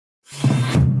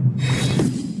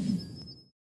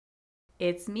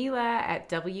It's Mila at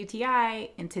WTI,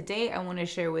 and today I want to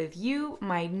share with you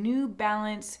my New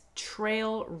Balance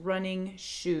trail running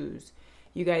shoes.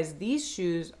 You guys, these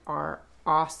shoes are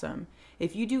awesome.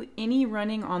 If you do any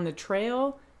running on the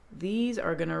trail, these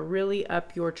are going to really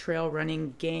up your trail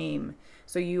running game.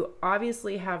 So you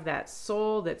obviously have that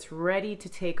sole that's ready to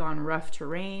take on rough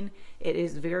terrain. It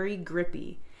is very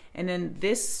grippy. And then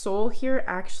this sole here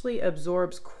actually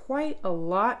absorbs quite a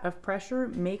lot of pressure,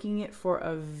 making it for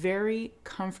a very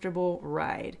comfortable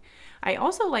ride. I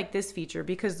also like this feature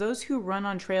because those who run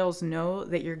on trails know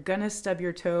that you're gonna stub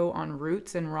your toe on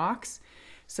roots and rocks.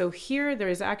 So here there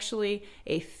is actually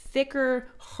a thicker,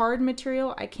 hard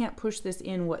material. I can't push this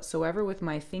in whatsoever with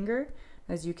my finger.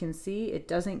 As you can see, it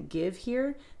doesn't give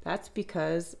here. That's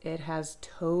because it has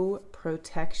toe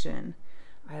protection.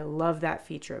 I love that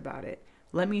feature about it.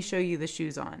 Let me show you the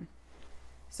shoes on.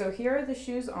 So here are the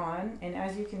shoes on, and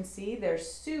as you can see, they're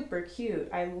super cute.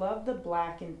 I love the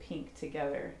black and pink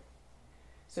together.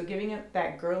 So giving it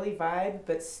that girly vibe,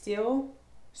 but still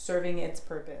serving its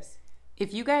purpose.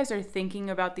 If you guys are thinking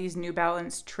about these New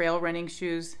Balance trail running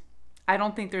shoes, I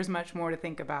don't think there's much more to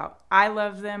think about. I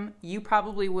love them. You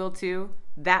probably will too.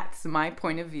 That's my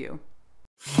point of view.